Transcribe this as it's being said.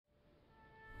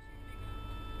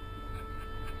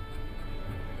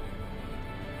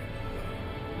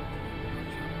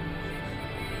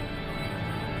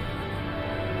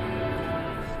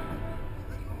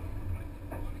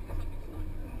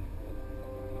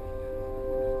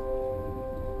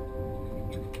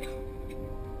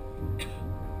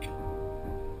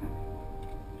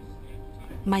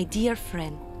My dear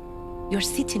friend, you're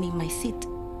sitting in my seat.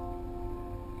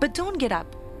 But don't get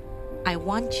up. I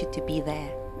want you to be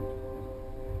there.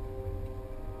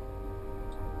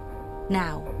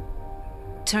 Now,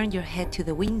 turn your head to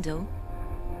the window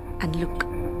and look.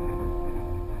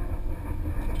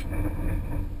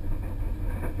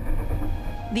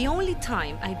 The only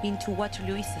time I've been to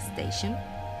Waterloo Station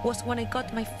was when I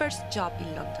got my first job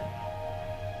in London.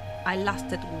 I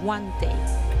lasted 1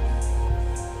 day.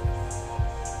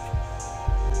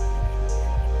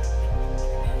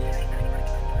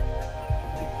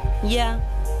 Yeah,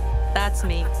 that's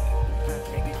me.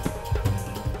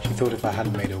 She thought if I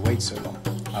hadn't made her wait so long,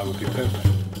 I would be perfect.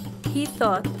 He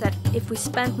thought that if we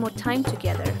spent more time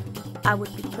together, I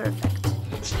would be perfect.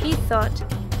 He thought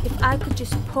if I could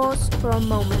just pause for a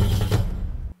moment,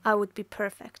 I would be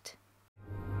perfect.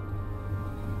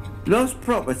 Lost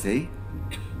property?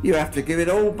 You have to give it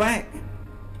all back.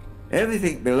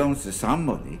 Everything belongs to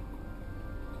somebody.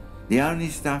 The only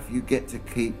stuff you get to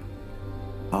keep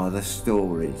are the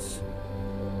stories.